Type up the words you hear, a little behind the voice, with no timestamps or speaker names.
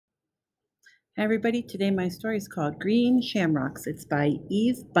Hi everybody, today my story is called Green Shamrocks. It's by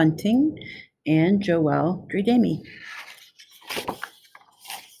Eve Bunting and Joelle Dreidemy.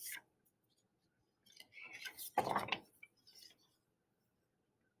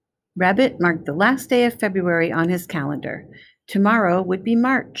 Rabbit marked the last day of February on his calendar. Tomorrow would be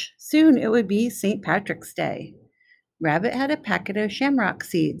March. Soon it would be St. Patrick's Day. Rabbit had a packet of shamrock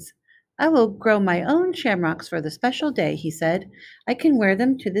seeds. I will grow my own shamrocks for the special day, he said. I can wear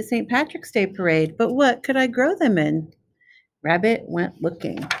them to the St. Patrick's Day parade, but what could I grow them in? Rabbit went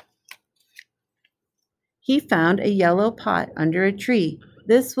looking. He found a yellow pot under a tree.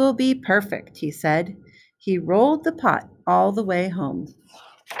 This will be perfect, he said. He rolled the pot all the way home.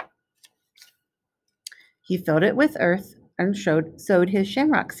 He filled it with earth and sowed his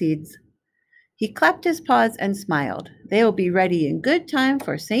shamrock seeds. He clapped his paws and smiled. They will be ready in good time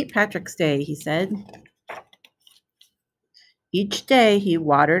for St. Patrick's Day, he said. Each day he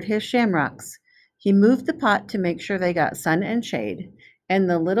watered his shamrocks. He moved the pot to make sure they got sun and shade, and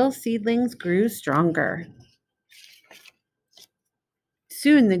the little seedlings grew stronger.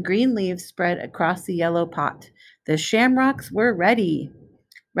 Soon the green leaves spread across the yellow pot. The shamrocks were ready.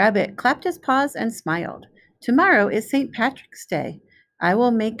 Rabbit clapped his paws and smiled. Tomorrow is St. Patrick's Day. I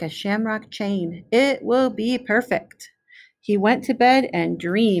will make a shamrock chain. It will be perfect. He went to bed and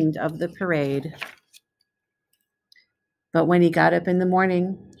dreamed of the parade. But when he got up in the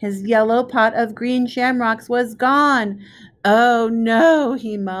morning, his yellow pot of green shamrocks was gone. Oh no,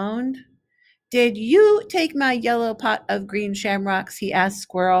 he moaned. Did you take my yellow pot of green shamrocks? He asked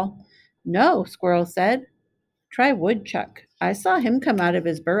Squirrel. No, Squirrel said. Try Woodchuck. I saw him come out of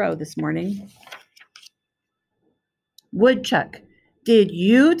his burrow this morning. Woodchuck, did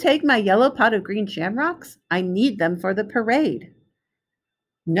you take my yellow pot of green shamrocks? I need them for the parade.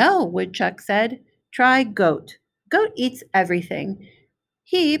 No, Woodchuck said. Try Goat. Goat eats everything.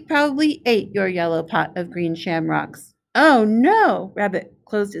 He probably ate your yellow pot of green shamrocks. Oh no! Rabbit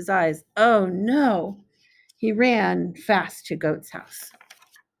closed his eyes. Oh no! He ran fast to Goat's house.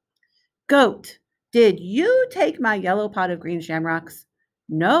 Goat, did you take my yellow pot of green shamrocks?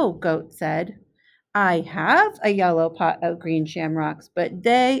 No, Goat said. I have a yellow pot of green shamrocks, but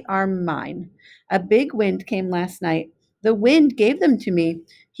they are mine. A big wind came last night. The wind gave them to me.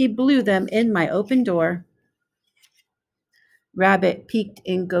 He blew them in my open door. Rabbit peeked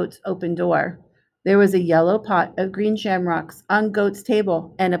in Goat's open door. There was a yellow pot of green shamrocks on Goat's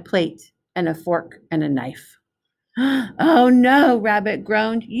table, and a plate, and a fork, and a knife. Oh no, Rabbit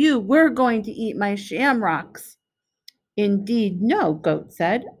groaned. You were going to eat my shamrocks. Indeed, no, Goat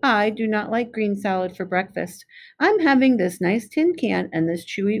said. I do not like green salad for breakfast. I'm having this nice tin can and this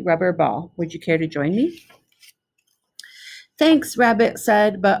chewy rubber ball. Would you care to join me? Thanks, Rabbit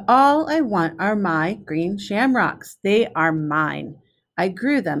said, but all I want are my green shamrocks. They are mine. I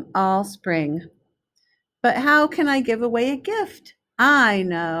grew them all spring. But how can I give away a gift? I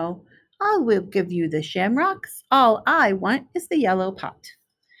know. I will give you the shamrocks. All I want is the yellow pot.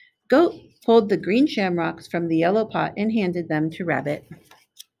 Goat pulled the green shamrocks from the yellow pot and handed them to Rabbit.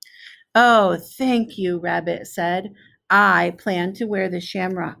 Oh, thank you, Rabbit said. I plan to wear the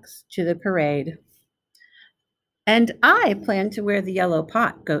shamrocks to the parade. And I plan to wear the yellow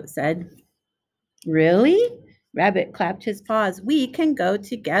pot, Goat said. Really? Rabbit clapped his paws. We can go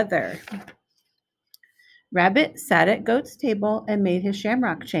together. Rabbit sat at Goat's table and made his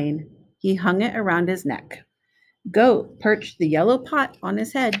shamrock chain. He hung it around his neck. Goat perched the yellow pot on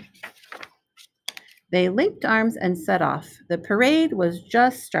his head. They linked arms and set off. The parade was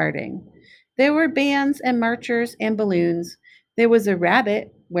just starting. There were bands and marchers and balloons. There was a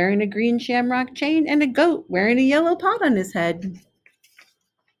rabbit wearing a green shamrock chain and a goat wearing a yellow pot on his head.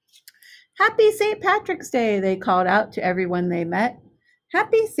 Happy St. Patrick's Day, they called out to everyone they met.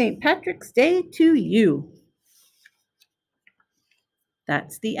 Happy St. Patrick's Day to you.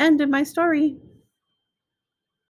 That's the end of my story.